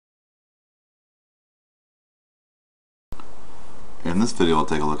In this video, we'll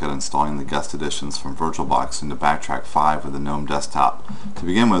take a look at installing the guest editions from Virtualbox into Backtrack 5 with the Gnome desktop. To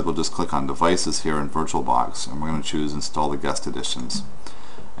begin with, we'll just click on Devices here in Virtualbox, and we're going to choose Install the Guest Editions.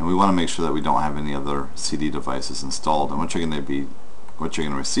 And we want to make sure that we don't have any other CD devices installed. And what you're going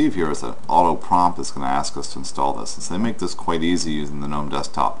to receive here is an auto prompt that's going to ask us to install this. And so they make this quite easy using the Gnome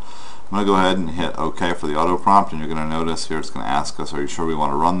desktop. I'm going to go ahead and hit OK for the auto prompt, and you're going to notice here it's going to ask us, are you sure we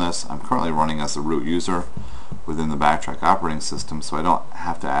want to run this? I'm currently running as the root user within the Backtrack operating system, so I don't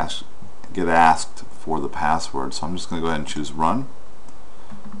have to get asked for the password. So I'm just going to go ahead and choose Run.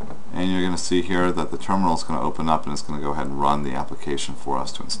 And you're going to see here that the terminal is going to open up and it's going to go ahead and run the application for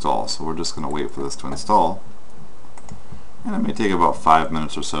us to install. So we're just going to wait for this to install. And it may take about 5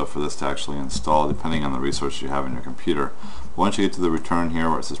 minutes or so for this to actually install, depending on the resources you have in your computer. Once you get to the return here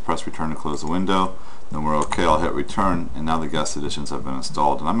where it says press return to close the window, then we're OK. I'll hit return, and now the guest editions have been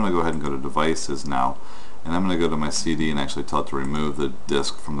installed. And I'm going to go ahead and go to devices now, and I'm going to go to my CD and actually tell it to remove the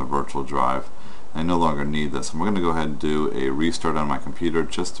disk from the virtual drive. I no longer need this. And we're going to go ahead and do a restart on my computer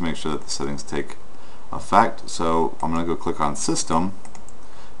just to make sure that the settings take effect. So I'm going to go click on System,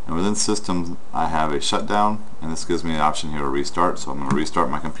 and within System I have a shutdown, and this gives me the option here to restart. So I'm going to restart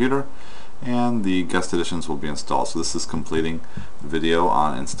my computer, and the guest editions will be installed. So this is completing the video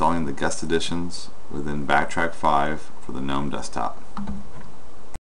on installing the guest editions within Backtrack 5 for the Gnome desktop.